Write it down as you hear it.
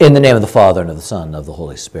In the name of the Father, and of the Son, and of the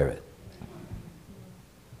Holy Spirit.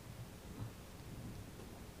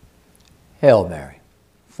 Hail Mary,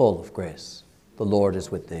 full of grace, the Lord is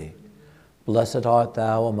with thee. Blessed art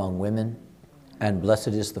thou among women, and blessed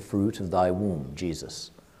is the fruit of thy womb, Jesus.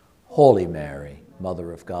 Holy Mary,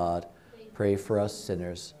 Mother of God, pray for us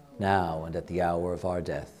sinners, now and at the hour of our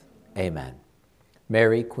death. Amen.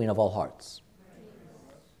 Mary, Queen of all hearts.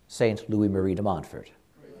 Saint Louis Marie de Montfort.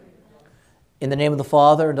 In the name of the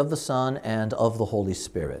Father, and of the Son, and of the Holy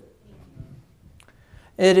Spirit.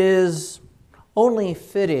 It is only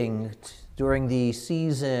fitting during the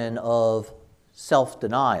season of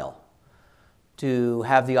self-denial to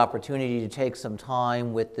have the opportunity to take some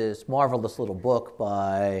time with this marvelous little book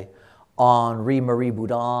by Henri Marie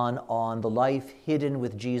Boudon on the life hidden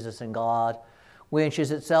with Jesus and God, which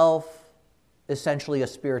is itself essentially a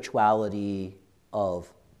spirituality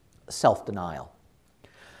of self-denial.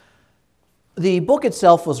 The book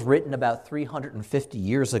itself was written about 350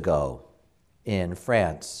 years ago in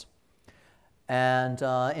France. And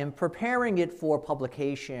in preparing it for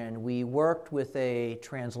publication, we worked with a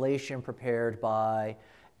translation prepared by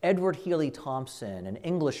Edward Healy Thompson, an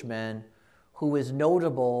Englishman who is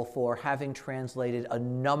notable for having translated a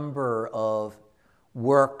number of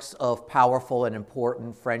works of powerful and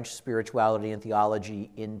important French spirituality and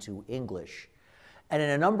theology into English. And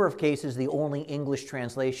in a number of cases, the only English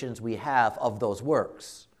translations we have of those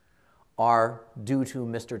works are due to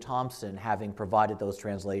Mr. Thompson having provided those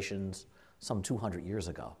translations some 200 years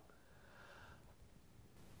ago.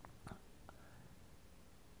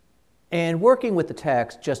 And working with the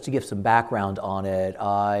text, just to give some background on it,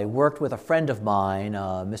 I worked with a friend of mine,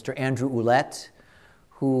 Mr. Andrew Ouellette,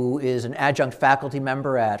 who is an adjunct faculty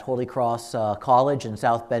member at Holy Cross College in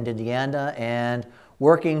South Bend, Indiana, and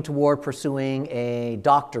working toward pursuing a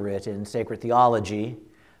doctorate in sacred theology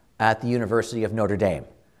at the University of Notre Dame.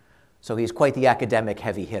 So he's quite the academic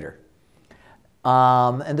heavy hitter.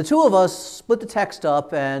 And the two of us split the text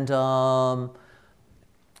up and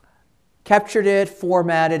captured it,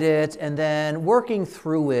 formatted it, and then working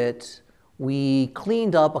through it, we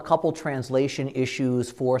cleaned up a couple translation issues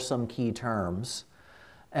for some key terms.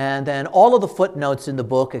 And then all of the footnotes in the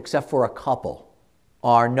book, except for a couple,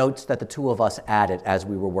 are notes that the two of us added as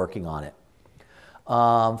we were working on it.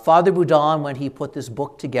 Father Boudon, when he put this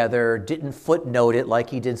book together, didn't footnote it like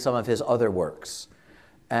he did some of his other works.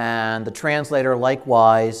 And the translator,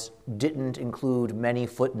 likewise, didn't include many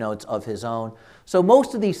footnotes of his own. So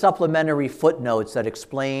most of these supplementary footnotes that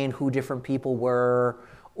explain who different people were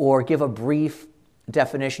or give a brief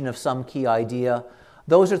definition of some key idea,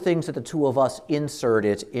 those are things that the two of us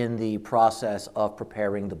inserted in the process of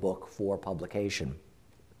preparing the book for publication.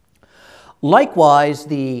 Likewise,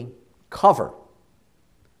 the cover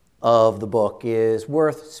of the book is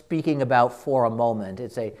worth speaking about for a moment.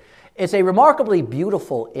 It's a remarkably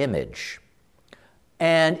beautiful image,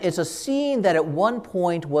 and it's a scene that at one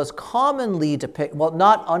point was commonly depicted, well,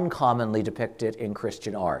 not uncommonly depicted in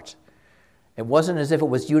Christian art. It wasn't as if it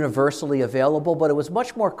was universally available, but it was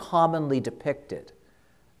much more commonly depicted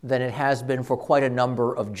than it has been for quite a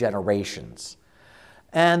number of generations.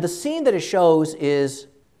 And the scene that it shows is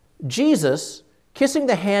Jesus kissing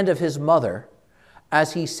the hand of his mother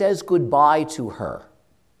as he says goodbye to her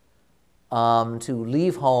to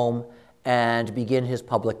leave home and begin his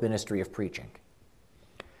public ministry of preaching.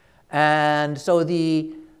 And so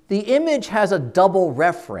the image has a double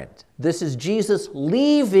referent. This is Jesus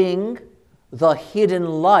leaving the hidden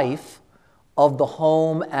life of the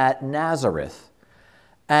home at Nazareth,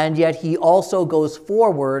 and yet he also goes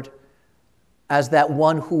forward as that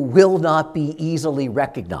one who will not be easily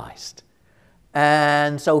recognized.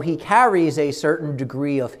 And so he carries a certain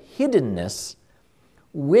degree of hiddenness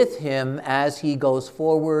with him as he goes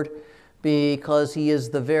forward, because he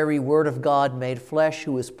is the very Word of God made flesh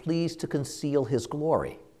who is pleased to conceal his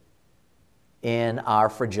glory in our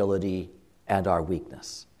fragility and our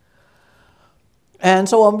weakness. And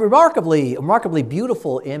so a remarkably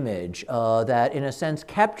beautiful image that, in a sense,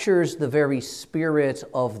 captures the very spirit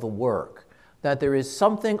of the work, that there is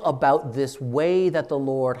something about this way that the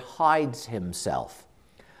Lord hides himself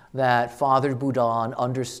that Father Boudon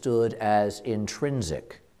understood as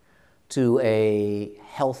intrinsic to a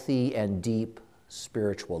healthy and deep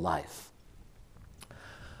spiritual life.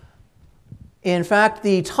 In fact,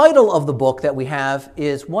 the title of the book that we have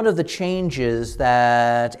is one of the changes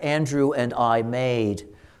that Andrew and I made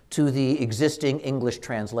to the existing English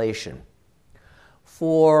translation.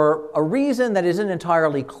 For a reason that isn't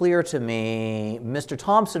entirely clear to me, Mr.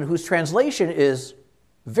 Thompson, whose translation is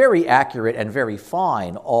very accurate and very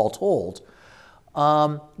fine, all told,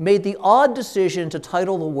 made the odd decision to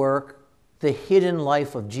title the work The Hidden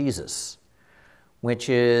Life of Jesus, which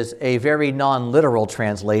is a very non-literal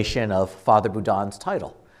translation of Father Boudon's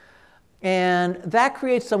title. And that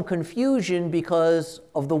creates some confusion because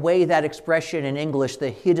of the way that expression in English, the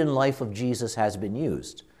hidden life of Jesus, has been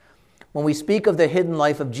used. When we speak of the hidden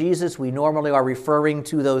life of Jesus, we normally are referring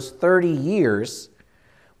to those 30 years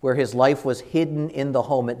where his life was hidden in the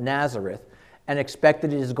home at Nazareth, and expect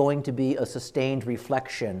that it is going to be a sustained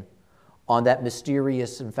reflection on that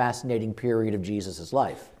mysterious and fascinating period of Jesus'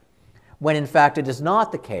 life. When in fact it is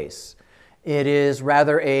not the case. It is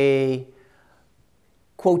rather a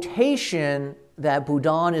quotation that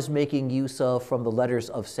Boudon is making use of from the letters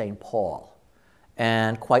of St. Paul.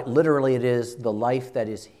 And quite literally it is the life that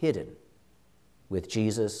is hidden with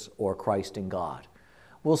Jesus or Christ in God.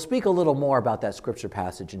 We'll speak a little more about that scripture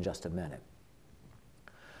passage in just a minute.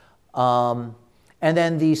 And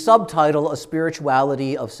then the subtitle, A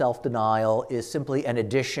Spirituality of Self-Denial, is simply an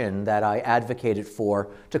addition that I advocated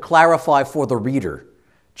for to clarify for the reader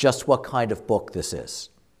just what kind of book this is.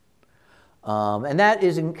 And that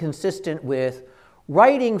is consistent with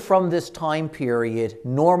writing from this time period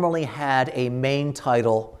normally had a main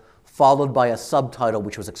title followed by a subtitle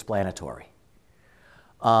which was explanatory.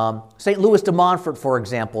 St. Louis de Montfort, for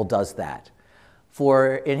example, does that.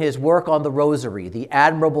 For in his work on the Rosary, The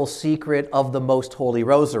Admirable Secret of the Most Holy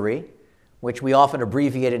Rosary, which we often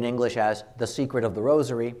abbreviate in English as The Secret of the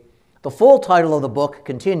Rosary, the full title of the book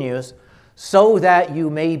continues, So That You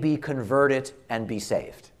May Be Converted and Be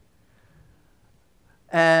Saved.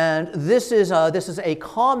 And this is a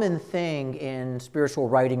common thing in spiritual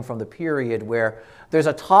writing from the period where there's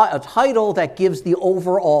a title that gives the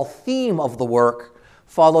overall theme of the work,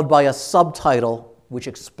 followed by a subtitle which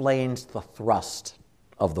explains the thrust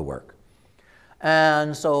of the work.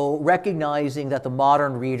 And so recognizing that the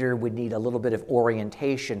modern reader would need a little bit of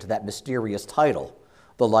orientation to that mysterious title,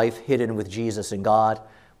 The Life Hidden with Jesus in God,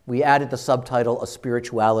 we added the subtitle, A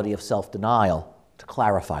Spirituality of Self-Denial, to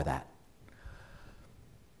clarify that.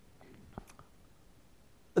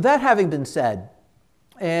 That having been said,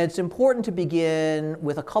 it's important to begin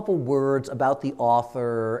with a couple words about the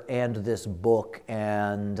author and this book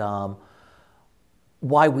and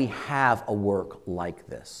why we have a work like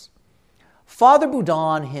this. Father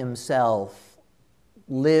Boudon himself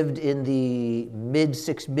lived in the mid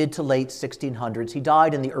to late 1600s. He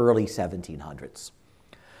died in the early 1700s.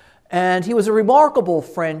 And he was a remarkable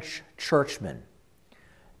French churchman.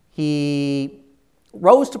 He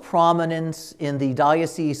rose to prominence in the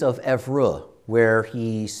Diocese of Évreux, where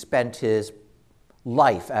he spent his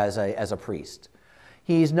life as a priest.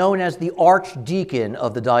 He's known as the Archdeacon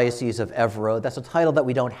of the Diocese of Évreux. That's a title that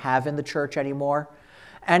we don't have in the church anymore.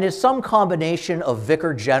 And is some combination of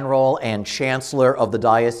Vicar General and Chancellor of the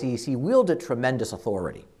diocese. He wielded tremendous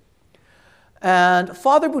authority. And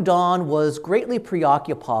Father Boudon was greatly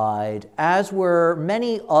preoccupied, as were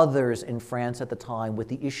many others in France at the time, with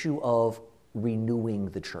the issue of renewing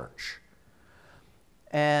the church.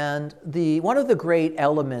 And one of the great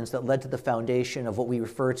elements that led to the foundation of what we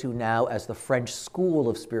refer to now as the French School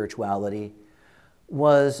of Spirituality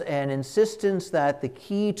was an insistence that the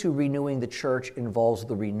key to renewing the church involves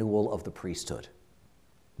the renewal of the priesthood,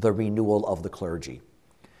 the renewal of the clergy.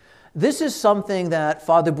 This is something that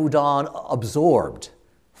Father Boudon absorbed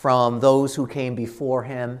from those who came before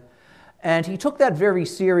him, and he took that very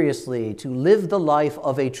seriously to live the life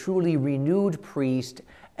of a truly renewed priest,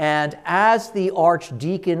 and as the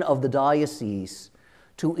archdeacon of the diocese,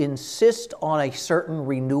 to insist on a certain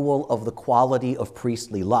renewal of the quality of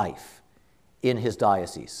priestly life in his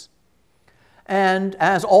diocese. And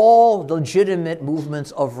as all legitimate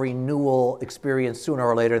movements of renewal experience sooner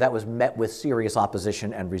or later, that was met with serious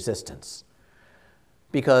opposition and resistance.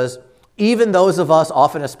 Because even those of us,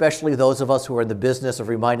 often especially those of us who are in the business of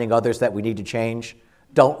reminding others that we need to change,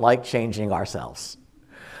 don't like changing ourselves.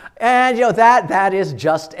 And that is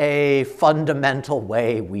just a fundamental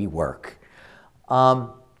way we work.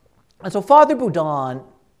 And so Father Boudon,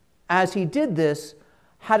 as he did this,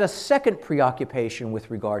 had a second preoccupation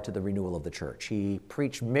with regard to the renewal of the church. He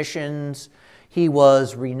preached missions. He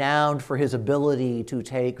was renowned for his ability to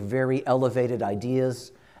take very elevated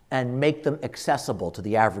ideas and make them accessible to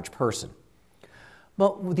the average person.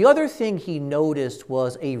 But the other thing he noticed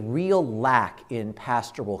was a real lack in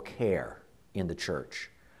pastoral care in the church.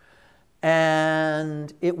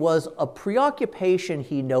 And it was a preoccupation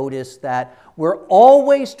he noticed that we're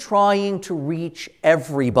always trying to reach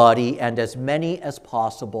everybody and as many as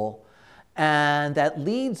possible, and that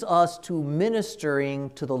leads us to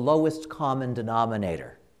ministering to the lowest common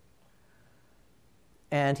denominator.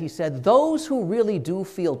 And he said, those who really do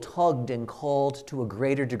feel tugged and called to a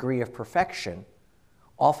greater degree of perfection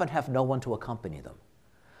often have no one to accompany them,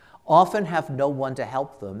 often have no one to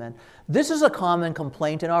help them. And this is a common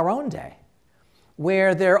complaint in our own day,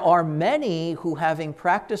 where there are many who, having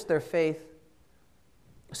practiced their faith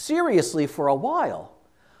seriously for a while,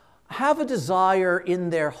 have a desire in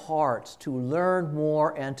their hearts to learn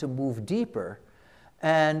more and to move deeper,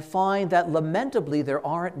 and find that lamentably there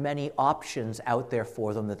aren't many options out there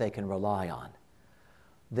for them that they can rely on.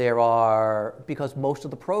 Because most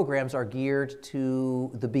of the programs are geared to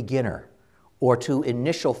the beginner or to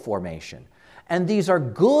initial formation. And these are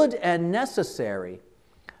good and necessary,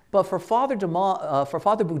 but for Father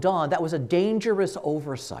Boudon, that was a dangerous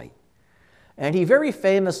oversight. And he very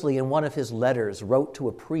famously, in one of his letters, wrote to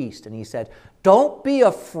a priest, and he said, "Don't be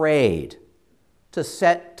afraid to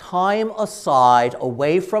set time aside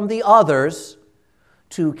away from the others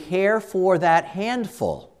to care for that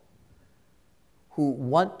handful who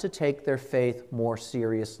want to take their faith more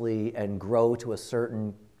seriously and grow to a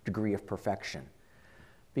certain degree of perfection."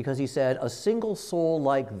 Because he said, a single soul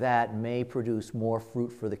like that may produce more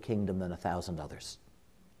fruit for the kingdom than 1,000 others.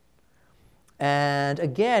 And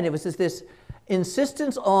again, it was this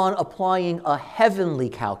insistence on applying a heavenly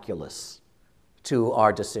calculus to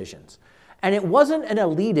our decisions. And it wasn't an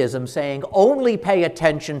elitism saying only pay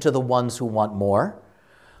attention to the ones who want more,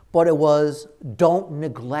 but it was don't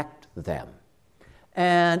neglect them.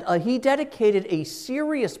 And he dedicated a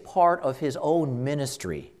serious part of his own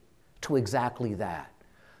ministry to exactly that,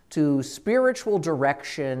 to spiritual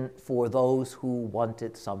direction for those who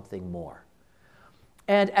wanted something more.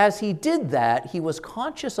 And as he did that, he was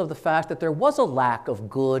conscious of the fact that there was a lack of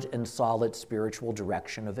good and solid spiritual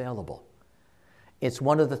direction available. It's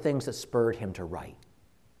one of the things that spurred him to write,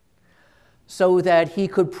 so that he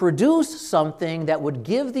could produce something that would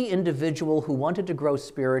give the individual who wanted to grow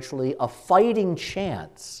spiritually a fighting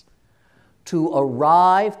chance to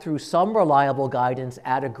arrive through some reliable guidance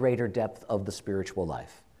at a greater depth of the spiritual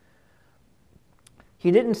life.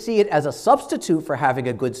 He didn't see it as a substitute for having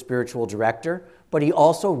a good spiritual director, but he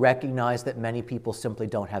also recognized that many people simply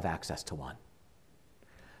don't have access to one.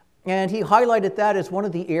 And he highlighted that as one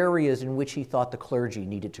of the areas in which he thought the clergy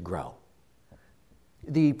needed to grow.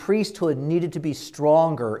 The priesthood needed to be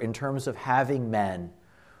stronger in terms of having men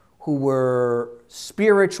who were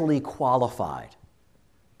spiritually qualified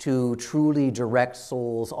to truly direct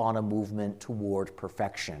souls on a movement toward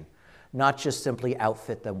perfection, not just simply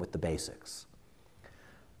outfit them with the basics.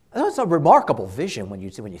 That's a remarkable vision when you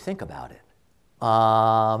think about it.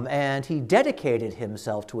 And he dedicated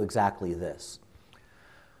himself to exactly this.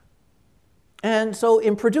 And so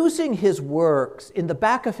in producing his works, in the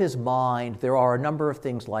back of his mind, there are a number of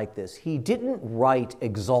things like this. He didn't write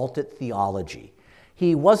exalted theology.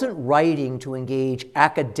 He wasn't writing to engage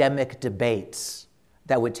academic debates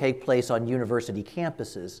that would take place on university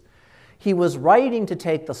campuses. He was writing to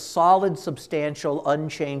take the solid, substantial,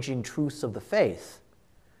 unchanging truths of the faith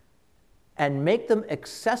and make them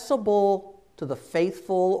accessible to the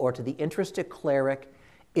faithful or to the interested cleric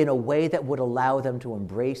in a way that would allow them to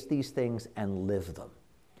embrace these things and live them.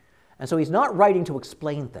 And so he's not writing to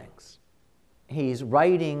explain things. He's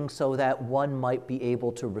writing so that one might be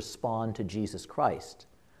able to respond to Jesus Christ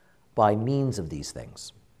by means of these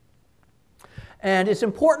things. And it's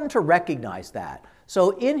important to recognize that.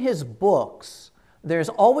 So in his books, there's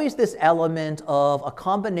always this element of a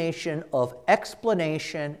combination of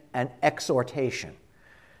explanation and exhortation.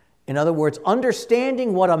 In other words,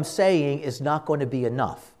 understanding what I'm saying is not going to be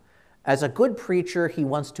enough. As a good preacher, he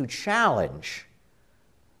wants to challenge,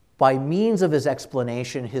 by means of his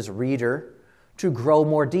explanation, his reader to grow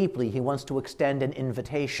more deeply. He wants to extend an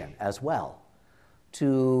invitation as well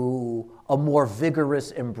to a more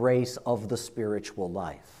vigorous embrace of the spiritual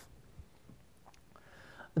life.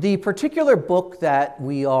 The particular book that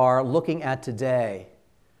we are looking at today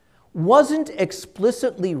wasn't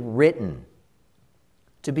explicitly written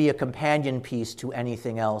to be a companion piece to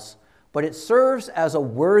anything else, but it serves as a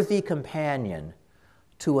worthy companion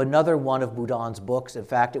to another one of Boudon's books. In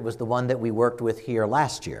fact, it was the one that we worked with here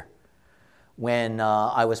last year when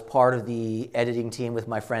I was part of the editing team with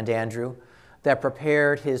my friend Andrew that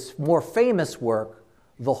prepared his more famous work,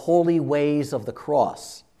 The Holy Ways of the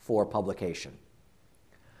Cross, for publication.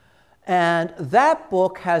 And that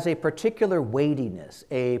book has a particular weightiness,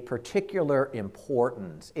 a particular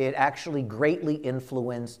importance. It actually greatly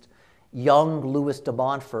influenced young Louis de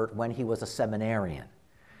Montfort when he was a seminarian.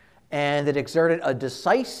 And it exerted a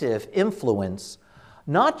decisive influence,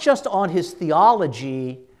 not just on his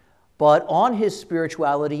theology, but on his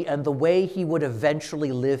spirituality and the way he would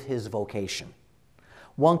eventually live his vocation.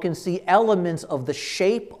 One can see elements of the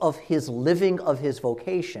shape of his living of his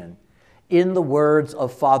vocation in the words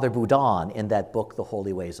of Father Boudon in that book, The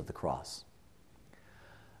Holy Ways of the Cross.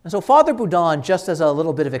 And so Father Boudon, just as a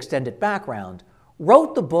little bit of extended background,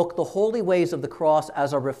 wrote the book, The Holy Ways of the Cross,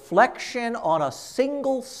 as a reflection on a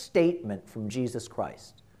single statement from Jesus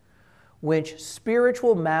Christ, which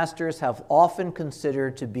spiritual masters have often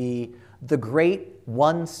considered to be the great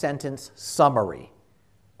one-sentence summary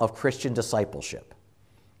of Christian discipleship.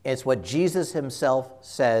 It's what Jesus himself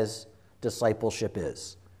says discipleship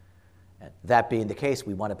is. And that being the case,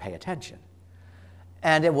 we want to pay attention.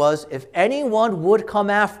 And it was, if anyone would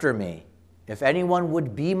come after me, if anyone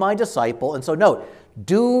would be my disciple, and so note,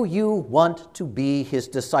 do you want to be his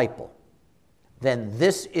disciple? Then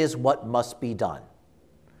this is what must be done.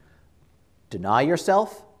 Deny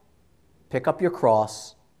yourself, pick up your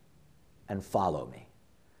cross, and follow me.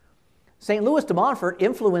 St. Louis de Montfort,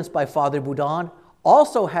 influenced by Father Boudon,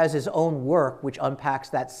 also has his own work which unpacks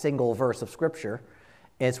that single verse of Scripture.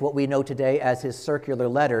 It's what we know today as his circular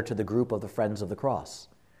letter to the group of the Friends of the Cross.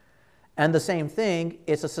 And the same thing,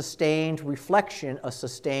 it's a sustained reflection, a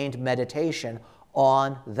sustained meditation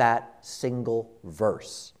on that single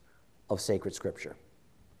verse of sacred Scripture.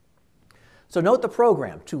 So note the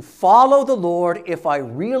program. To follow the Lord, if I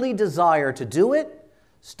really desire to do it,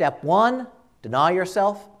 step 1, deny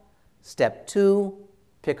yourself. Step 2,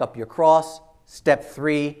 pick up your cross. Step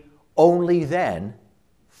 3, only then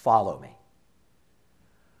follow me.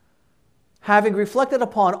 Having reflected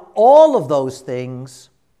upon all of those things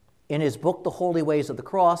in his book, The Holy Ways of the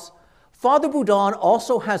Cross, Father Boudon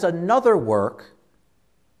also has another work,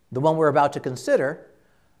 the one we're about to consider,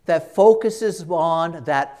 that focuses on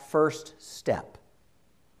that first step,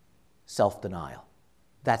 self-denial.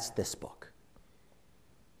 That's this book.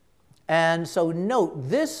 And so note,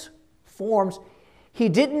 this forms, he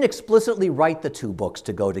didn't explicitly write the two books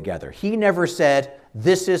to go together. He never said,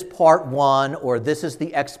 this is part 1 or this is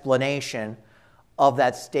the explanation of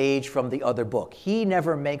that stage from the other book. He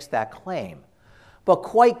never makes that claim. But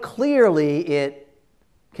quite clearly, it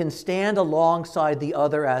can stand alongside the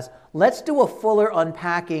other as, let's do a fuller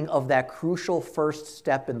unpacking of that crucial first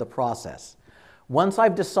step in the process. Once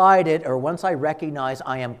I've decided, or once I recognize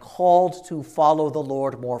I am called to follow the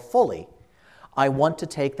Lord more fully, I want to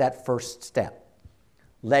take that first step.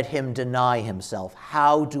 Let him deny himself.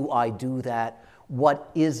 How do I do that?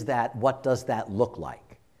 What is that? What does that look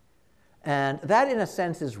like? And that, in a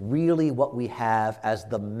sense, is really what we have as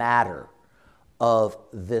the matter of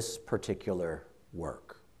this particular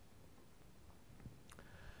work.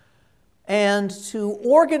 And to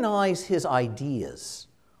organize his ideas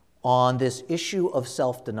on this issue of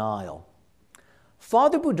self-denial,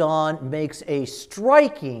 Father Boudon makes a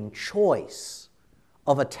striking choice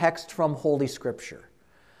of a text from Holy Scripture.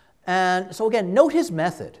 And so again, note his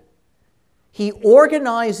method. He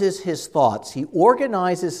organizes his thoughts, he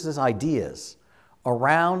organizes his ideas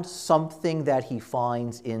around something that he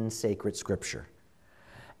finds in sacred Scripture.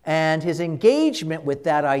 And his engagement with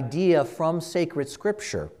that idea from sacred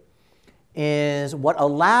Scripture is what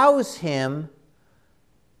allows him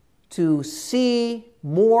to see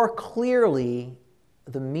more clearly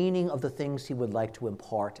the meaning of the things he would like to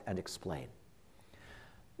impart and explain.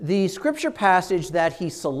 The Scripture passage that he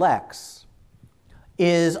selects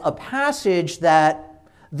is a passage that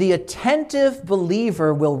the attentive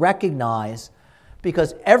believer will recognize,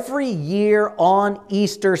 because every year on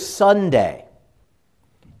Easter Sunday,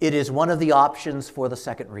 it is one of the options for the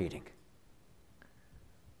second reading.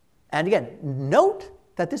 And again, note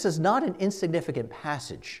that this is not an insignificant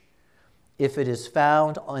passage if it is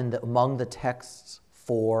found among the texts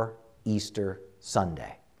for Easter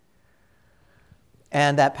Sunday.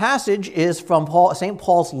 And that passage is from St.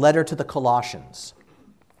 Paul's letter to the Colossians.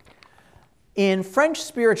 In French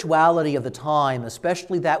spirituality of the time,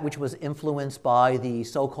 especially that which was influenced by the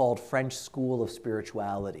so-called French school of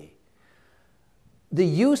spirituality, the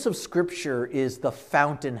use of Scripture is the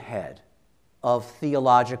fountainhead of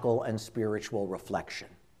theological and spiritual reflection.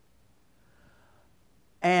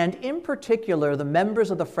 And in particular, the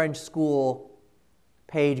members of the French school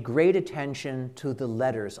paid great attention to the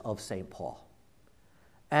letters of St. Paul.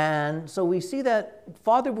 And so we see that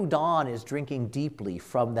Father Boudon is drinking deeply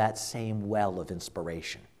from that same well of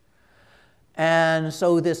inspiration. And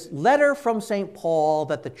so this letter from St. Paul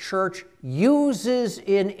that the church uses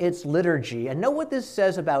in its liturgy, and know what this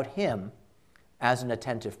says about him as an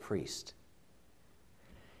attentive priest.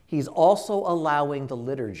 He's also allowing the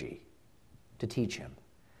liturgy to teach him.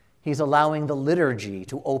 He's allowing the liturgy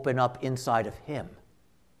to open up inside of him.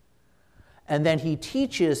 And then he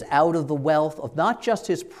teaches out of the wealth of not just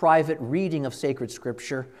his private reading of sacred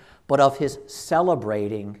Scripture, but of his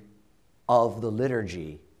celebrating of the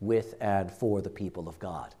liturgy with and for the people of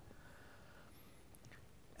God.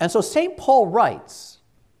 And so St. Paul writes,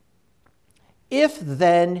 "If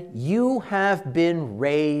then you have been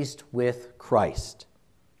raised with Christ,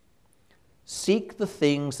 seek the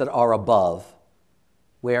things that are above,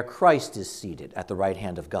 where Christ is seated at the right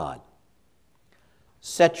hand of God.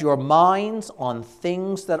 Set your minds on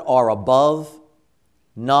things that are above,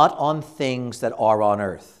 not on things that are on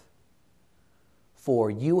earth. For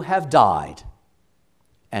you have died,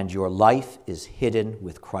 and your life is hidden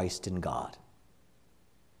with Christ in God."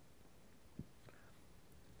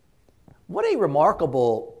 What a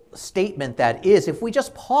remarkable statement that is if we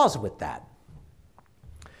just pause with that.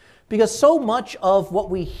 Because so much of what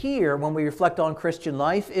we hear when we reflect on Christian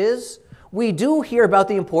life is we do hear about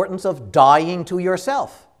the importance of dying to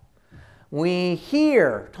yourself. We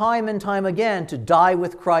hear time and time again to die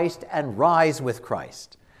with Christ and rise with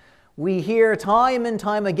Christ. We hear time and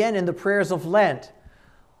time again in the prayers of Lent,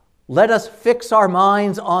 let us fix our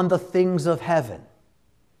minds on the things of heaven.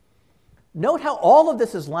 Note how all of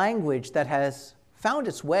this is language that has found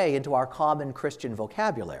its way into our common Christian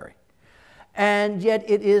vocabulary. And yet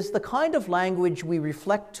it is the kind of language we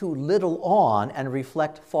reflect too little on and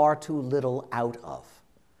reflect far too little out of.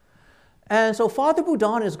 And so Father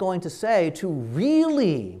Boudon is going to say to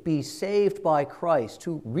really be saved by Christ,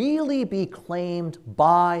 to really be claimed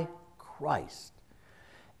by Christ,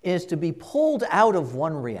 is to be pulled out of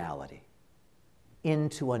one reality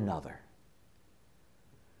into another.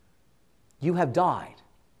 You have died,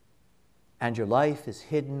 and your life is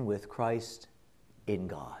hidden with Christ in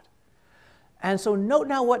God. And so note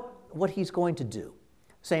now what he's going to do.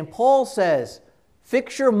 St. Paul says,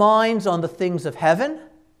 fix your minds on the things of heaven,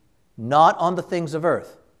 not on the things of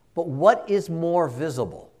earth. But what is more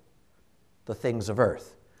visible? The things of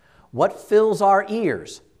earth. What fills our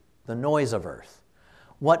ears? The noise of earth.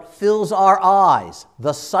 What fills our eyes?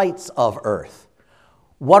 The sights of earth.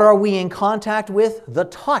 What are we in contact with? The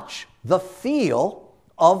touch, the feel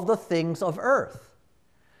of the things of earth.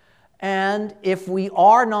 And if we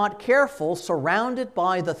are not careful, surrounded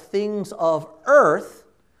by the things of earth,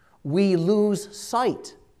 we lose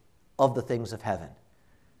sight of the things of heaven,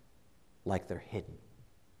 like they're hidden.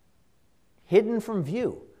 Hidden from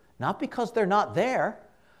view, not because they're not there,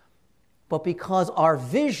 but because our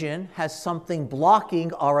vision has something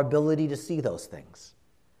blocking our ability to see those things.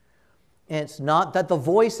 And it's not that the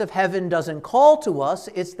voice of heaven doesn't call to us,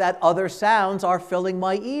 it's that other sounds are filling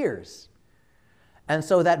my ears. And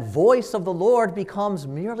so that voice of the Lord becomes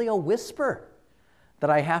merely a whisper that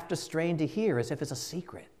I have to strain to hear as if it's a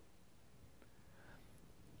secret.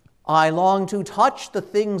 I long to touch the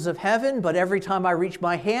things of heaven, but every time I reach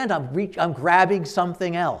my hand, I'm grabbing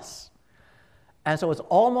something else. And so it's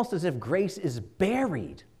almost as if grace is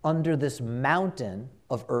buried under this mountain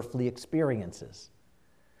of earthly experiences.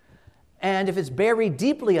 And if it's buried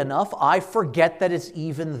deeply enough, I forget that it's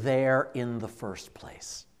even there in the first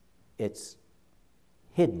place. It's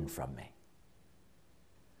hidden from me.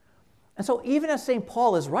 And so even as St.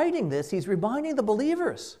 Paul is writing this, he's reminding the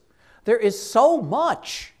believers, there is so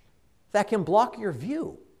much that can block your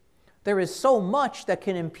view. There is so much that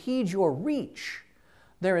can impede your reach.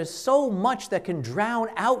 There is so much that can drown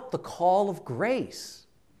out the call of grace.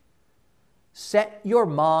 Set your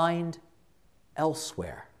mind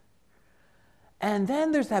elsewhere. And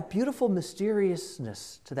then there's that beautiful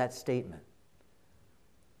mysteriousness to that statement.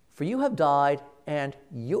 For you have died, and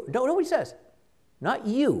know what he says. Not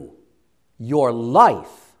you. Your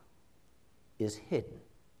life is hidden.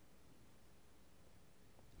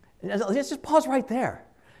 Let's just pause right there.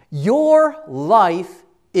 Your life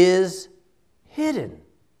is hidden.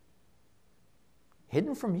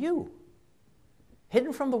 Hidden from you.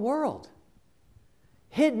 Hidden from the world.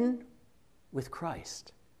 Hidden with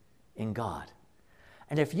Christ in God.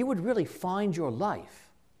 And if you would really find your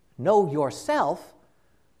life, know yourself,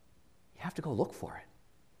 you have to go look for it.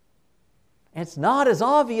 And it's not as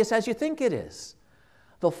obvious as you think it is.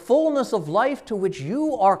 The fullness of life to which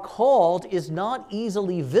you are called is not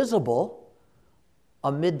easily visible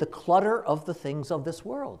amid the clutter of the things of this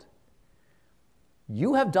world.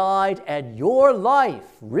 You have died, and your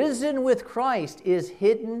life, risen with Christ, is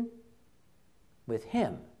hidden with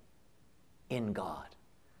Him in God.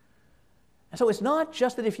 And so it's not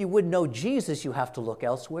just that if you would know Jesus, you have to look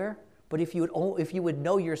elsewhere, but if you would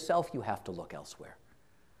know yourself, you have to look elsewhere.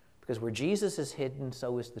 Because where Jesus is hidden,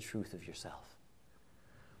 so is the truth of yourself.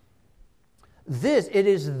 It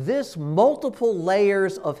is this multiple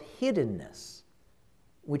layers of hiddenness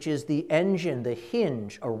which is the engine, the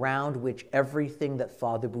hinge around which everything that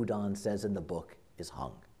Father Boudon says in the book is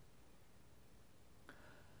hung.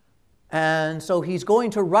 And so he's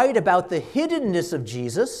going to write about the hiddenness of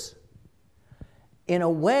Jesus in a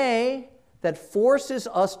way that forces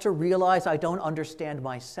us to realize I don't understand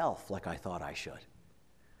myself like I thought I should.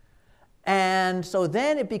 And so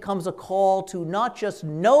then it becomes a call to not just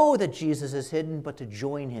know that Jesus is hidden, but to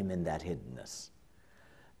join him in that hiddenness.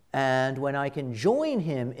 And when I can join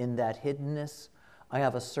him in that hiddenness, I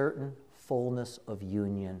have a certain fullness of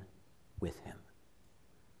union with him.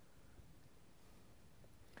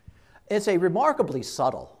 It's a remarkably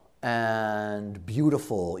subtle and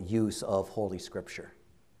beautiful use of Holy Scripture.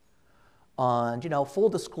 And, full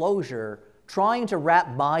disclosure, trying to wrap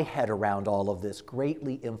my head around all of this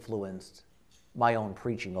greatly influenced my own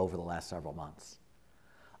preaching over the last several months.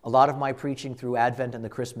 A lot of my preaching through Advent and the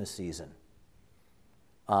Christmas season,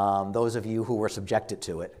 those of you who were subjected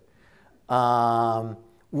to it,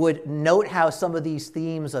 would note how some of these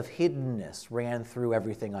themes of hiddenness ran through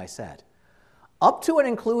everything I said, up to and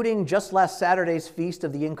including just last Saturday's Feast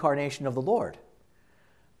of the Incarnation of the Lord.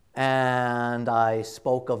 And I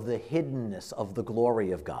spoke of the hiddenness of the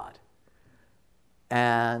glory of God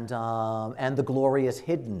and the glorious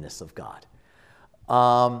hiddenness of God.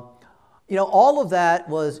 All of that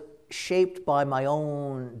was shaped by my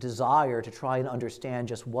own desire to try and understand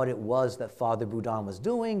just what it was that Father Boudon was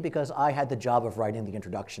doing, because I had the job of writing the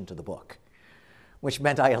introduction to the book, which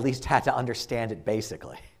meant I at least had to understand it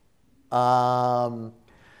basically. It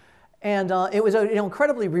was an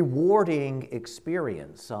incredibly rewarding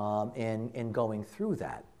experience in going through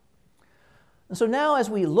that. And so now as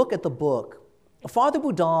we look at the book, Father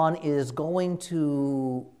Boudon is going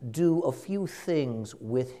to do a few things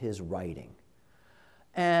with his writing.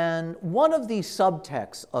 And one of the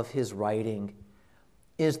subtexts of his writing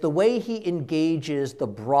is the way he engages the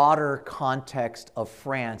broader context of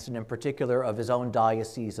France, and in particular of his own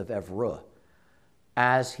diocese of Évreux,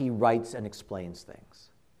 as he writes and explains things.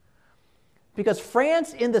 Because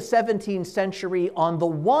France in the 17th century, on the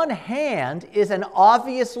one hand, is an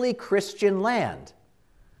obviously Christian land.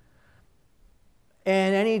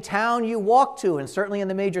 In any town you walk to, and certainly in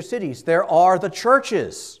the major cities, there are the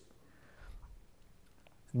churches.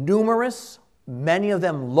 Numerous, many of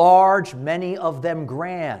them large, many of them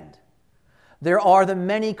grand. There are the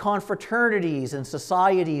many confraternities and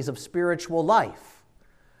societies of spiritual life.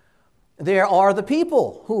 There are the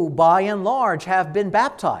people who, by and large, have been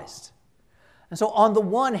baptized. And so on the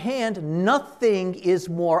one hand, nothing is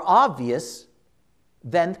more obvious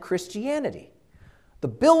than Christianity. The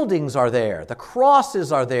buildings are there, the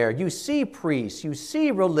crosses are there, you see priests, you see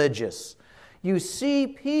religious, you see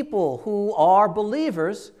people who are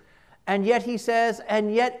believers, and yet he says,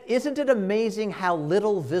 and yet isn't it amazing how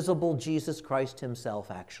little visible Jesus Christ himself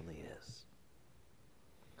actually is?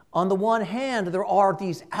 On the one hand, there are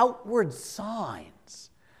these outward signs,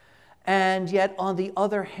 and yet on the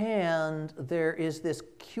other hand, there is this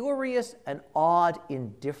curious and odd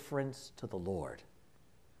indifference to the Lord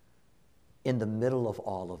in the middle of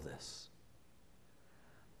all of this.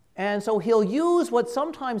 And so he'll use what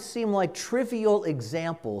sometimes seem like trivial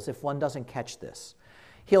examples if one doesn't catch this.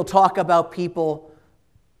 He'll talk about people,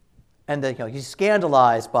 and he's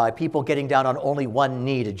scandalized by people getting down on only one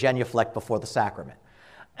knee to genuflect before the sacrament.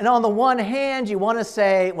 And on the one hand, you want to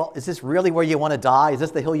say, well, is this really where you want to die? Is this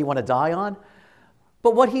the hill you want to die on?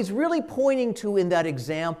 But what he's really pointing to in that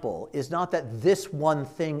example is not that this one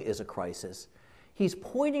thing is a crisis. He's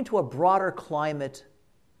pointing to a broader climate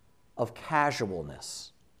of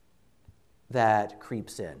casualness that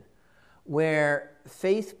creeps in, where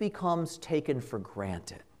faith becomes taken for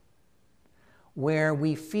granted, where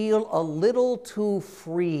we feel a little too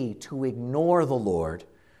free to ignore the Lord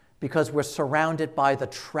because we're surrounded by the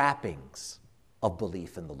trappings of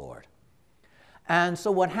belief in the Lord. And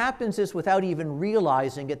so what happens is, without even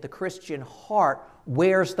realizing it, the Christian heart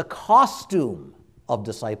wears the costume of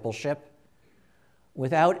discipleship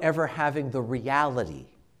without ever having the reality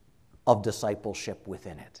of discipleship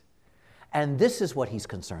within it. And this is what he's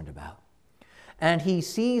concerned about. And he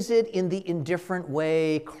sees it in the indifferent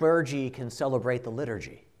way clergy can celebrate the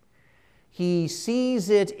liturgy. He sees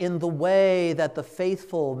it in the way that the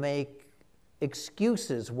faithful make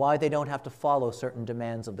excuses why they don't have to follow certain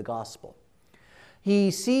demands of the gospel. He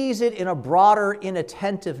sees it in a broader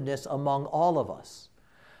inattentiveness among all of us.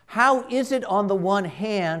 How is it, on the one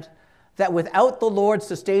hand, that without the Lord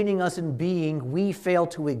sustaining us in being, we fail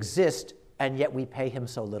to exist, and yet we pay him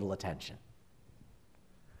so little attention?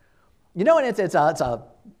 And it's a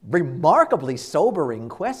remarkably sobering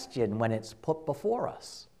question when it's put before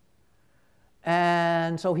us.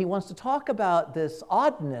 And so he wants to talk about this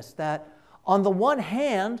oddness that, on the one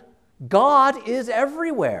hand, God is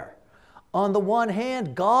everywhere. On the one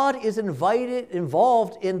hand, God is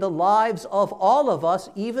involved in the lives of all of us,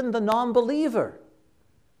 even the non-believer.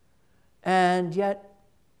 And yet,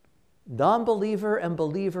 Non-believer and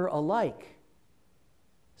believer alike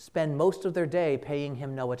spend most of their day paying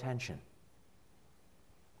him no attention.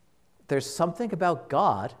 There's something about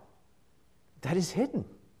God that is hidden.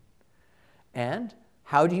 And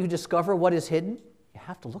how do you discover what is hidden? You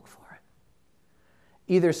have to look for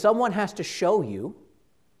it. Either someone has to show you,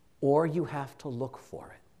 or you have to look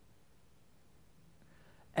for it.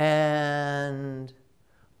 And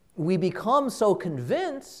we become so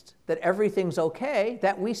convinced that everything's okay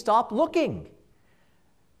that we stop looking.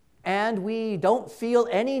 And we don't feel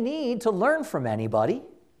any need to learn from anybody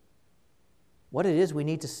what it is we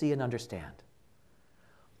need to see and understand.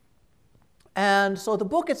 And so the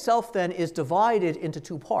book itself then is divided into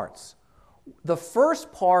two parts. The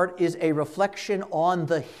first part is a reflection on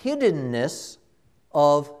the hiddenness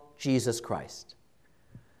of Jesus Christ.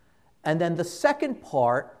 And then the second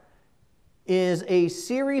part is a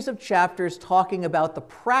series of chapters talking about the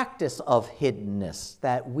practice of hiddenness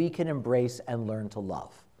that we can embrace and learn to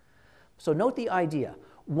love. So note the idea.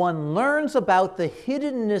 One learns about the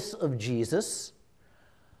hiddenness of Jesus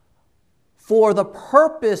for the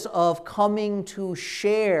purpose of coming to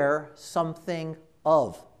share something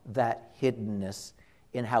of that hiddenness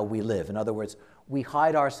in how we live. In other words, we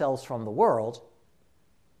hide ourselves from the world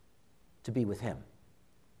to be with him.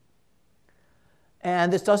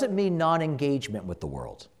 And this doesn't mean non-engagement with the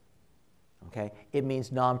world. Okay? It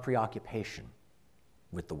means non-preoccupation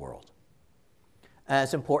with the world. And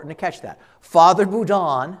it's important to catch that. Father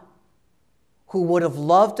Boudon, who would have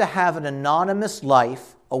loved to have an anonymous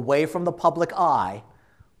life away from the public eye,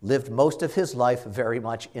 lived most of his life very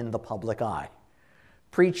much in the public eye,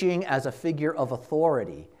 preaching as a figure of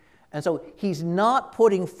authority. And so he's not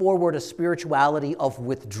putting forward a spirituality of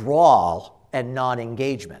withdrawal and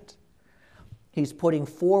non-engagement. He's putting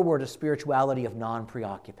forward a spirituality of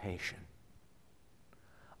non-preoccupation,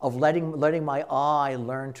 of letting my eye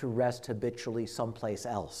learn to rest habitually someplace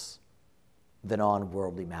else than on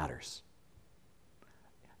worldly matters.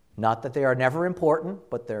 Not that they are never important,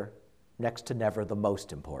 but they're next to never the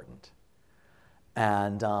most important.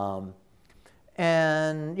 And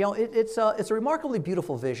you know, it's a remarkably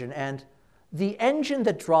beautiful vision. And the engine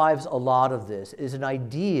that drives a lot of this is an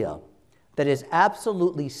idea that is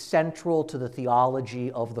absolutely central to the theology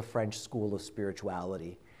of the French school of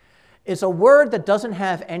spirituality. It's a word that doesn't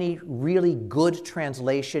have any really good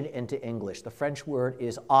translation into English. The French word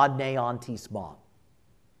is anéantissement.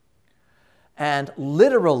 And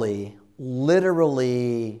literally,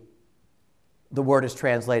 the word is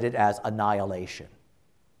translated as annihilation,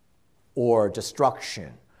 or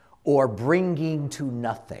destruction, or bringing to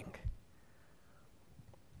nothing.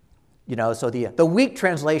 You know, so the weak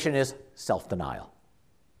translation is self-denial.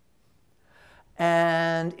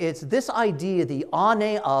 And it's this idea, the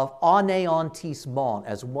anéantissement,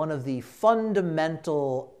 as one of the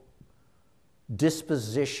fundamental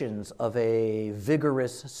dispositions of a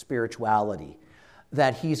vigorous spirituality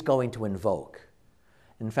that he's going to invoke.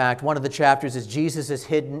 In fact, one of the chapters is Jesus is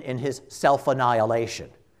hidden in his self-annihilation.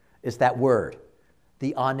 Is that word,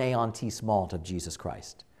 the anéantissement of Jesus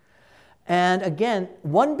Christ. And again,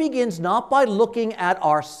 one begins not by looking at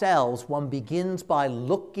ourselves, one begins by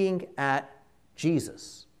looking at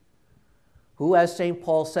Jesus, who, as St.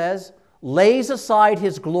 Paul says, lays aside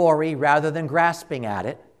his glory rather than grasping at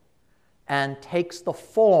it, and takes the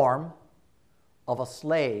form of a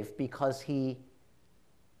slave because he,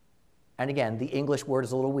 and again, the English word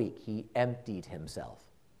is a little weak, he emptied himself,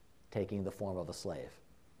 taking the form of a slave.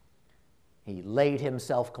 He laid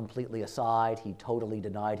himself completely aside. He totally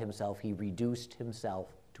denied himself. He reduced himself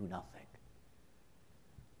to nothing.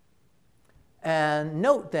 And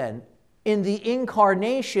note then, in the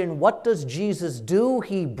incarnation, what does Jesus do?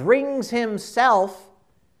 He brings himself,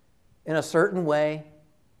 in a certain way,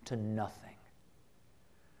 to nothing.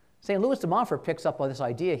 St. Louis de Montfort picks up on this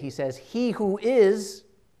idea. He says, he who is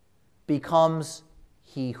becomes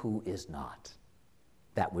he who is not.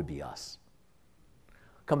 That would be us.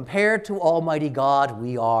 Compared to Almighty God,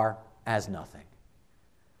 we are as nothing.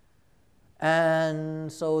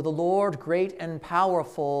 And so the Lord, great and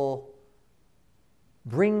powerful,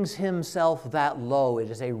 brings himself that low. It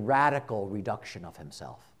is a radical reduction of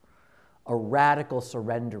himself, a radical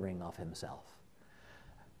surrendering of himself.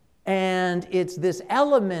 And it's this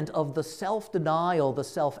element of the self-denial, the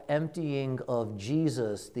self-emptying of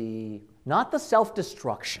Jesus, not the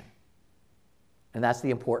self-destruction. And that's the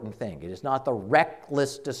important thing. It is not the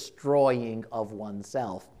reckless destroying of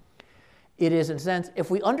oneself. It is, in a sense,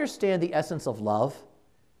 if we understand the essence of love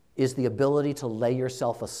is the ability to lay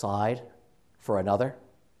yourself aside for another,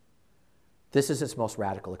 this is its most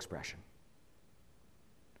radical expression.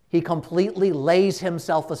 He completely lays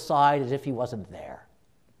himself aside as if he wasn't there.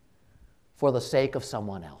 for the sake of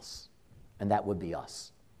someone else, and that would be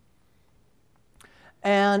us.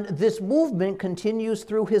 And this movement continues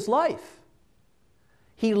through his life.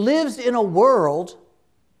 He lives in a world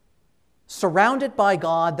surrounded by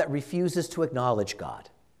God that refuses to acknowledge God.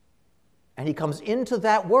 And he comes into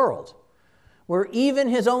that world where even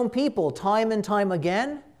his own people, time and time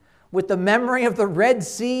again, with the memory of the Red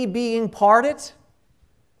Sea being parted,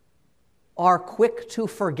 are quick to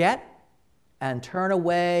forget and turn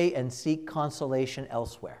away and seek consolation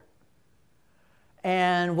elsewhere.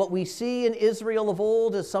 And what we see in Israel of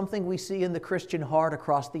old is something we see in the Christian heart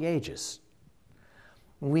across the ages.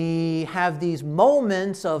 We have these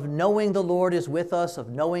moments of knowing the Lord is with us, of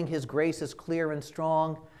knowing his grace is clear and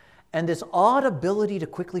strong, and this odd ability to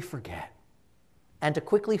quickly forget and to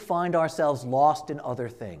quickly find ourselves lost in other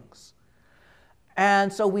things.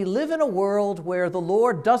 And so we live in a world where the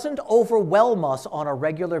Lord doesn't overwhelm us on a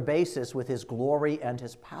regular basis with his glory and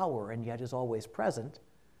his power, and yet is always present,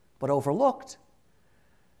 but overlooked.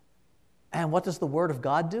 And what does the Word of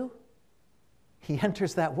God do? He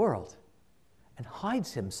enters that world and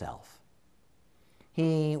hides himself.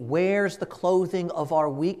 He wears the clothing of our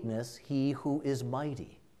weakness, he who is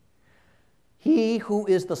mighty. He who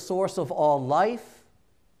is the source of all life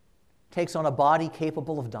takes on a body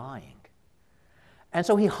capable of dying. And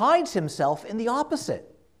so he hides himself in the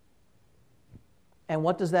opposite. And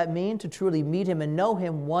what does that mean? To truly meet him and know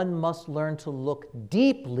him, one must learn to look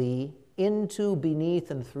deeply into,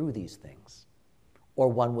 beneath, and through these things, or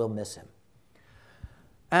one will miss him.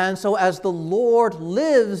 And so as the Lord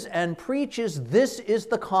lives and preaches, this is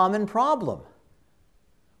the common problem.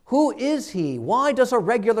 Who is he? Why does a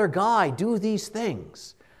regular guy do these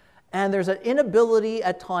things? And there's an inability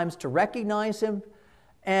at times to recognize him.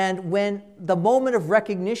 And when the moment of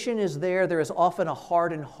recognition is there, there is often a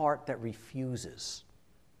hardened heart that refuses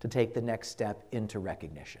to take the next step into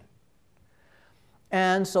recognition.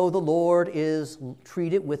 And so the Lord is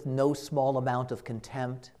treated with no small amount of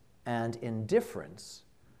contempt and indifference.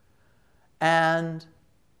 And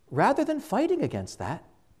rather than fighting against that,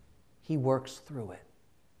 he works through it,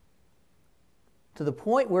 to the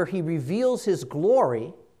point where he reveals his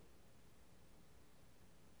glory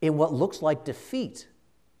in what looks like defeat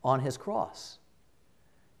on his cross.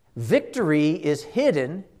 Victory is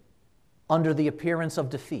hidden under the appearance of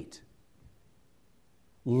defeat.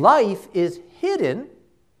 Life is hidden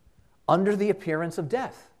under the appearance of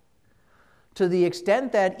death, to the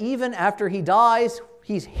extent that even after he dies,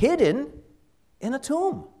 he's hidden in a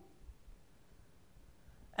tomb.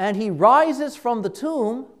 And he rises from the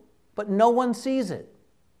tomb, but no one sees it.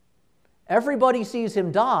 Everybody sees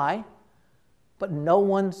him die, but no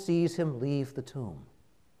one sees him leave the tomb.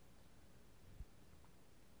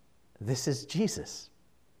 This is Jesus.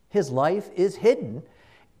 His life is hidden.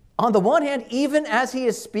 On the one hand, even as he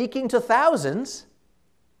is speaking to thousands,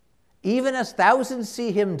 even as thousands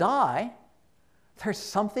see him die, there's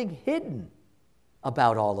something hidden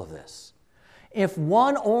about all of this. If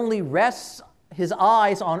one only rests his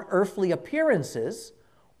eyes on earthly appearances,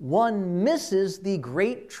 one misses the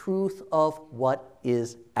great truth of what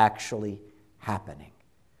is actually happening.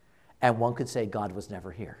 And one could say God was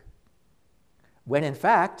never here, when in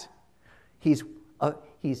fact, he's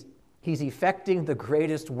effecting the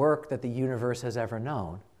greatest work that the universe has ever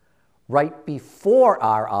known, right before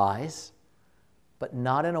our eyes, but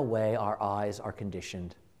not in a way our eyes are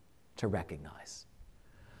conditioned to recognize.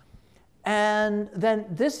 And then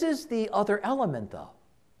this is the other element, though.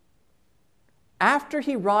 After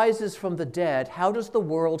he rises from the dead, how does the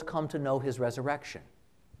world come to know his resurrection?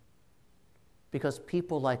 Because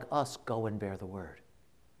people like us go and bear the word.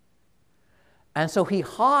 And so he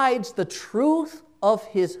hides the truth of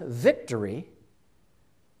his victory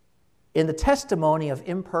in the testimony of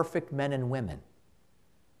imperfect men and women,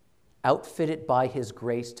 outfitted by his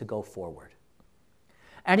grace to go forward.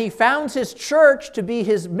 And he founds his church to be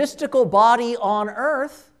his mystical body on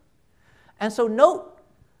earth. And so note,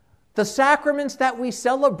 the sacraments that we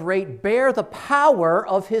celebrate bear the power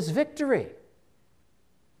of his victory.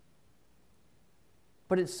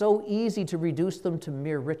 But it's so easy to reduce them to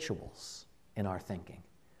mere rituals in our thinking.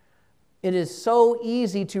 It is so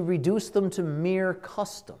easy to reduce them to mere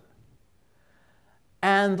custom.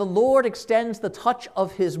 And the Lord extends the touch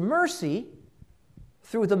of his mercy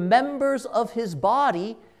through the members of his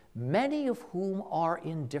body, many of whom are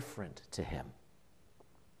indifferent to him.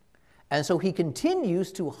 And so he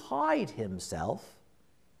continues to hide himself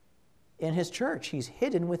in his church. He's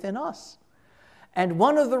hidden within us. And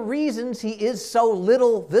one of the reasons he is so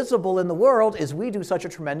little visible in the world is we do such a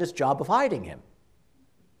tremendous job of hiding him.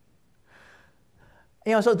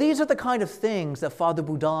 So these are the kind of things that Father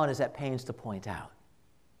Boudon is at pains to point out.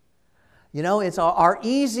 It's our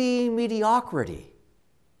easy mediocrity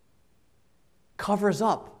covers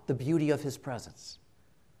up the beauty of his presence.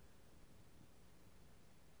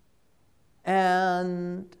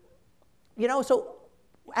 And, so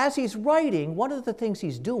as he's writing, one of the things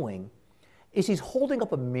he's doing is he's holding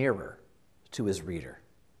up a mirror to his reader.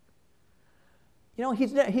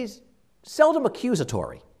 He's seldom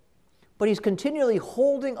accusatory, but he's continually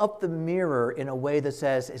holding up the mirror in a way that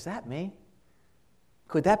says, is that me?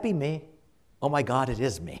 Could that be me? Oh my God, it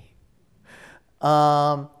is me.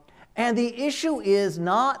 And the issue is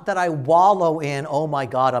not that I wallow in, oh my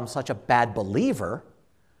God, I'm such a bad believer.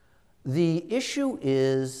 The issue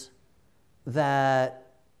is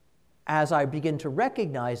that as I begin to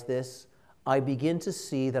recognize this, I begin to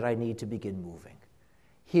see that I need to begin moving.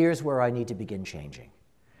 Here's where I need to begin changing.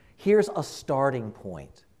 Here's a starting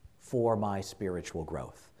point for my spiritual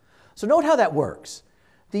growth. So note how that works.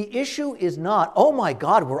 The issue is not, oh my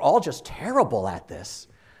God, we're all just terrible at this,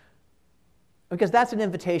 because that's an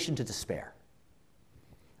invitation to despair.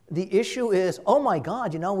 The issue is, oh my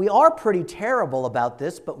God, we are pretty terrible about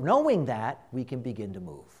this, but knowing that, we can begin to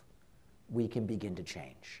move. We can begin to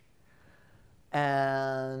change.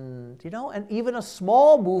 And, and even a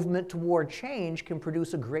small movement toward change can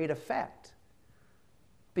produce a great effect,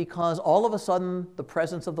 because all of a sudden, the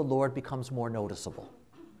presence of the Lord becomes more noticeable,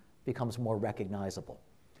 becomes more recognizable.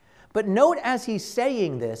 But note as he's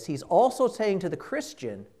saying this, he's also saying to the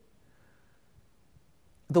Christian,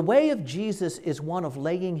 the way of Jesus is one of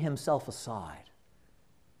laying himself aside.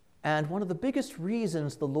 And one of the biggest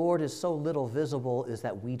reasons the Lord is so little visible is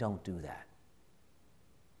that we don't do that.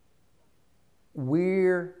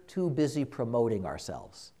 We're too busy promoting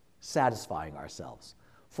ourselves, satisfying ourselves,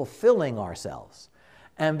 fulfilling ourselves.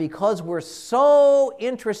 And because we're so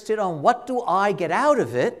interested on what do I get out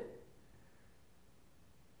of it,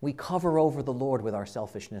 we cover over the Lord with our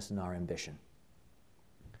selfishness and our ambition.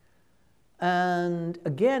 And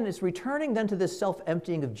again, it's returning then to this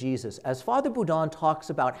self-emptying of Jesus. As Father Boudon talks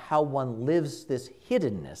about how one lives this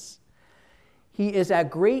hiddenness, he is at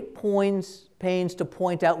great pains to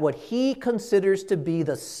point out what he considers to be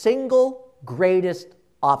the single greatest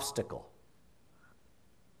obstacle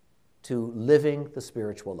to living the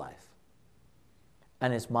spiritual life.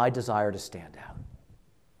 And it's my desire to stand out.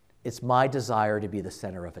 It's my desire to be the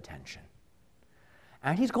center of attention.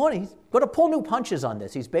 And he's going to pull new punches on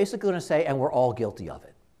this. He's basically going to say, and we're all guilty of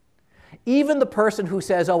it. Even the person who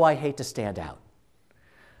says, oh, I hate to stand out.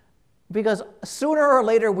 Because sooner or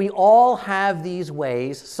later, we all have these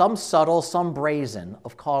ways, some subtle, some brazen,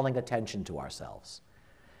 of calling attention to ourselves.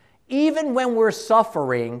 Even when we're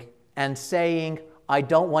suffering and saying, I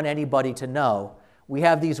don't want anybody to know, we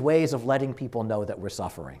have these ways of letting people know that we're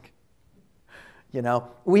suffering.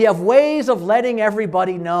 We have ways of letting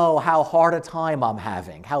everybody know how hard a time I'm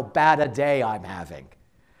having, how bad a day I'm having.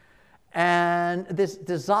 And this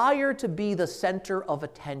desire to be the center of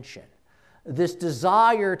attention, this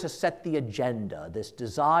desire to set the agenda, this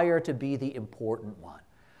desire to be the important one.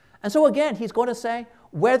 And so again, he's going to say,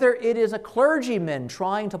 whether it is a clergyman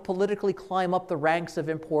trying to politically climb up the ranks of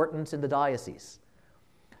importance in the diocese,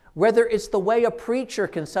 whether it's the way a preacher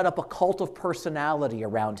can set up a cult of personality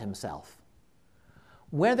around himself,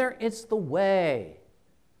 whether it's the way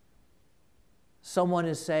someone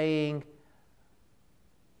is saying,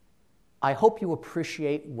 I hope you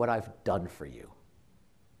appreciate what I've done for you.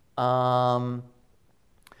 And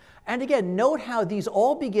again, note how these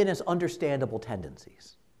all begin as understandable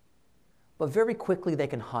tendencies, but very quickly they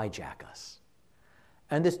can hijack us.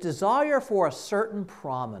 And this desire for a certain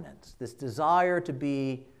prominence, this desire to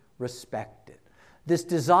be respected, this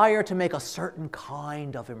desire to make a certain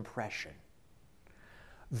kind of impression,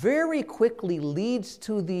 very quickly leads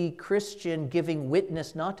to the Christian giving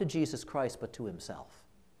witness not to Jesus Christ, but to himself.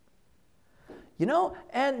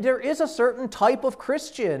 And there is a certain type of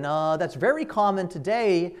Christian that's very common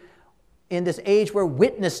today in this age where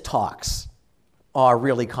witness talks are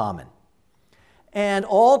really common. And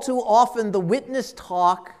all too often, the witness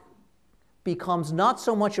talk becomes not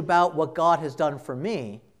so much about what God has done for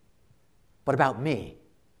me, but about me.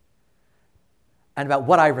 And about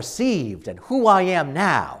what I received and who I am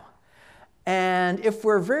now. And if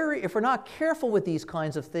we're not careful with these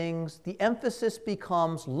kinds of things, the emphasis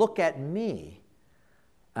becomes look at me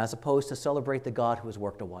as opposed to celebrate the God who has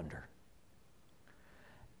worked a wonder.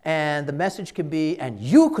 And the message can be, and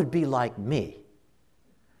you could be like me.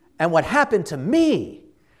 And what happened to me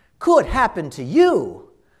could happen to you.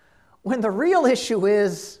 When the real issue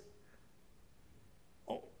is,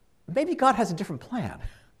 maybe God has a different plan.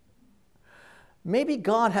 Maybe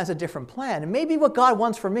God has a different plan. And maybe what God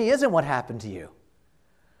wants for me isn't what happened to you.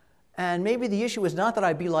 And maybe the issue is not that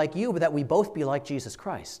I be like you, but that we both be like Jesus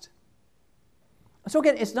Christ. So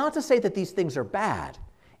again, it's not to say that these things are bad.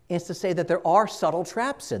 It's to say that there are subtle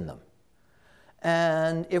traps in them.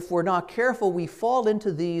 And if we're not careful, we fall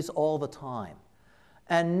into these all the time.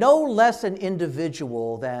 And no less an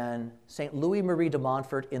individual than St. Louis Marie de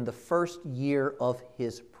Montfort in the first year of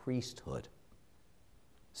his priesthood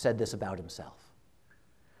said this about himself.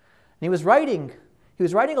 And he was writing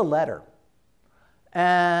a letter,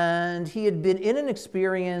 and he had been in an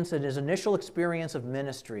experience, in his initial experience of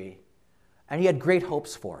ministry, and he had great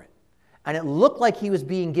hopes for it. And it looked like he was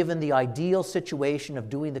being given the ideal situation of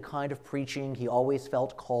doing the kind of preaching he always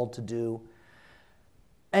felt called to do.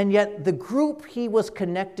 And yet the group he was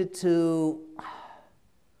connected to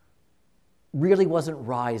really wasn't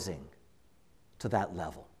rising to that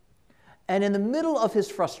level. And in the middle of his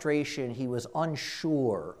frustration, he was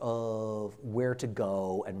unsure of where to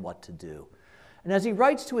go and what to do. And as he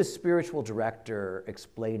writes to his spiritual director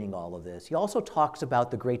explaining all of this, he also talks about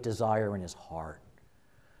the great desire in his heart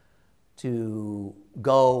to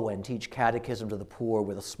go and teach catechism to the poor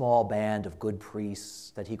with a small band of good priests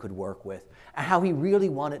that he could work with, and how he really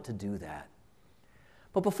wanted to do that.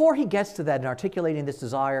 But before he gets to that and articulating this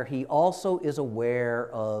desire, he also is aware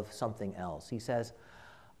of something else. He says,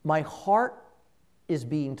 my heart is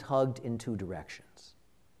being tugged in two directions.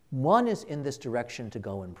 One is in this direction to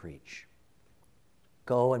go and preach,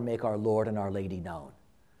 go and make our Lord and our Lady known.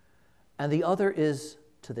 And the other is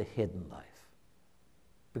to the hidden life,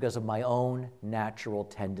 because of my own natural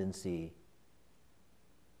tendency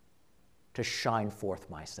to shine forth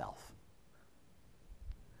myself.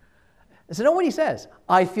 And so note what he says,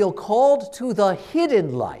 I feel called to the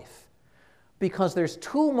hidden life because there's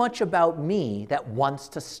too much about me that wants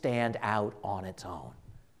to stand out on its own.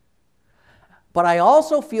 But I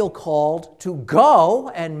also feel called to go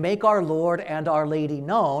and make our Lord and our Lady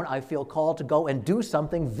known. I feel called to go and do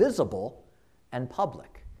something visible and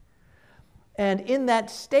public. And in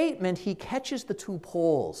that statement, he catches the two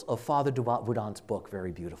poles of Father Boudon's book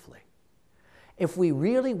very beautifully. If we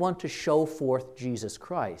really want to show forth Jesus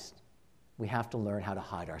Christ, we have to learn how to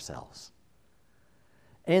hide ourselves.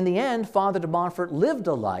 And in the end, Father de Montfort lived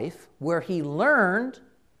a life where he learned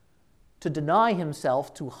to deny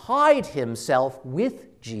himself, to hide himself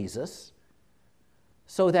with Jesus,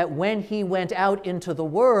 so that when he went out into the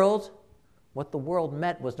world, what the world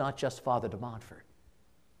met was not just Father de Montfort,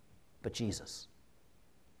 but Jesus.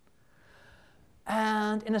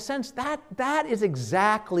 And in a sense, that is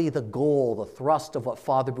exactly the goal, the thrust of what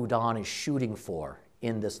Father Boudon is shooting for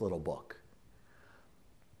in this little book.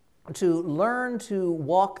 To learn to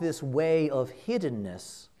walk this way of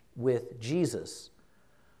hiddenness with Jesus,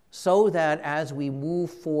 so that as we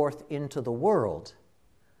move forth into the world,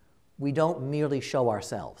 we don't merely show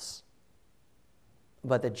ourselves,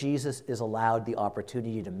 but that Jesus is allowed the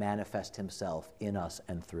opportunity to manifest himself in us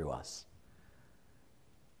and through us.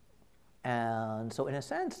 And so in a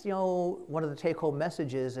sense, one of the take-home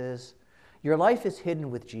messages is your life is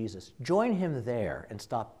hidden with Jesus. Join him there and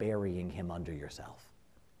stop burying him under yourself.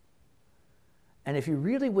 And if you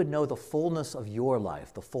really would know the fullness of your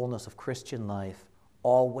life, the fullness of Christian life,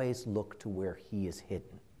 always look to where he is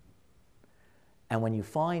hidden. And when you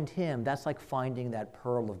find him, that's like finding that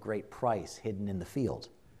pearl of great price hidden in the field.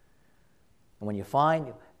 And when you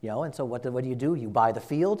find, and so what do? You buy the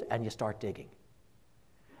field and you start digging.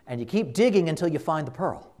 And you keep digging until you find the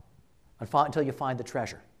pearl, until you find the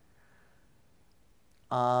treasure.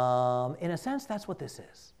 In a sense, that's what this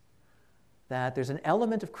is. That there's an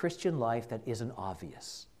element of Christian life that isn't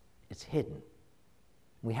obvious. It's hidden.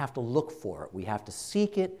 We have to look for it. We have to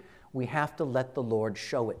seek it. We have to let the Lord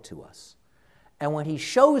show it to us. And when he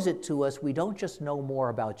shows it to us, we don't just know more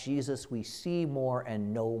about Jesus, we see more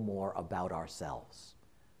and know more about ourselves.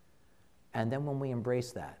 And then when we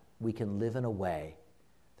embrace that, we can live in a way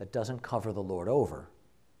that doesn't cover the Lord over,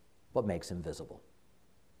 but makes him visible.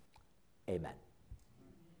 Amen.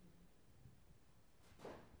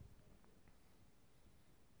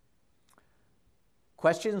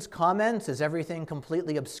 Questions, comments? Is everything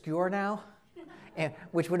completely obscure now? And,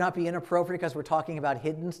 which would not be inappropriate because we're talking about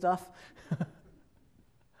hidden stuff.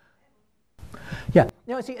 Yeah.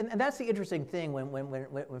 See, and that's the interesting thing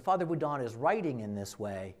when Father Boudon is writing in this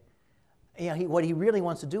way. What he really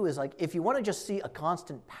wants to do is, if you want to just see a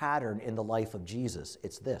constant pattern in the life of Jesus,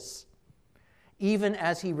 it's this. Even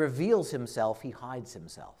as he reveals himself, he hides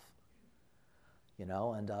himself.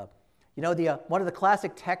 One of the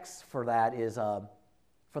classic texts for that is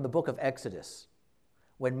from the book of Exodus,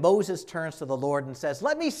 when Moses turns to the Lord and says,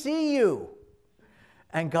 "Let me see you."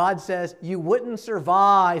 And God says, "You wouldn't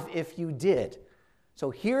survive if you did. So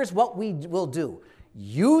here's what we will do.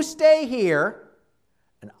 You stay here,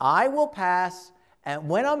 and I will pass, and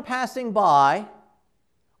when I'm passing by,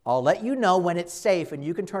 I'll let you know when it's safe, and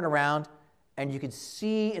you can turn around, and you can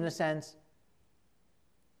see, in a sense,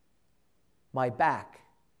 my back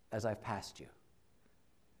as I've passed you.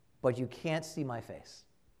 But you can't see my face.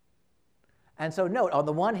 And so note, on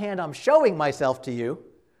the one hand, I'm showing myself to you,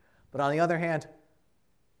 but on the other hand,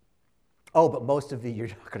 but most of you you're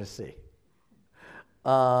not going to see.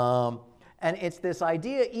 And it's this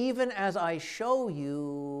idea, even as I show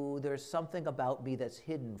you, there's something about me that's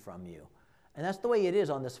hidden from you. And that's the way it is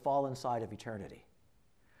on this fallen side of eternity.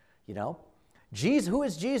 You know? Jesus, who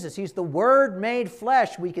is Jesus? He's the Word made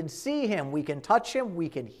flesh. We can see him, we can touch him, we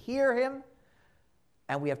can hear him,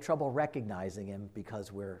 and we have trouble recognizing him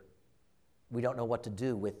because we don't know what to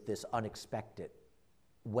do with this unexpected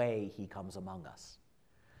way he comes among us.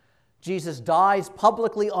 Jesus dies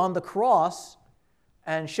publicly on the cross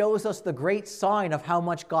and shows us the great sign of how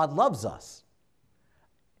much God loves us.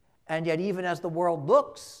 And yet, even as the world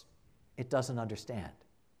looks, it doesn't understand.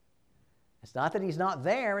 It's not that he's not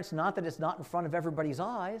there, it's not that it's not in front of everybody's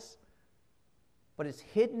eyes, but it's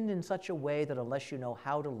hidden in such a way that unless you know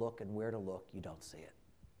how to look and where to look, you don't see it.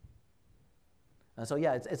 And so,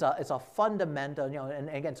 yeah, it's a fundamental, and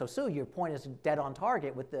again, so Sue, your point is dead on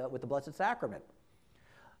target with the Blessed Sacrament.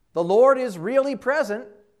 The Lord is really present,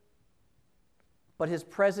 but his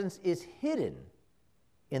presence is hidden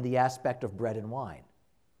in the aspect of bread and wine.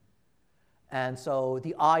 And so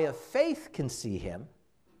the eye of faith can see him,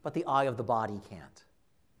 but the eye of the body can't.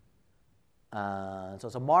 So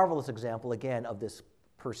it's a marvelous example, again, of this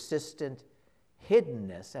persistent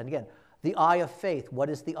hiddenness. And again, the eye of faith, what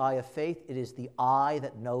is the eye of faith? It is the eye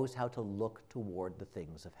that knows how to look toward the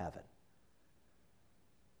things of heaven.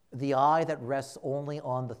 The eye that rests only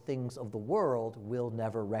on the things of the world will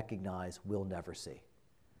never recognize, will never see.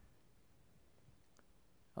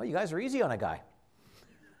 Oh, you guys are easy on a guy.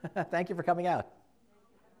 Thank you for coming out.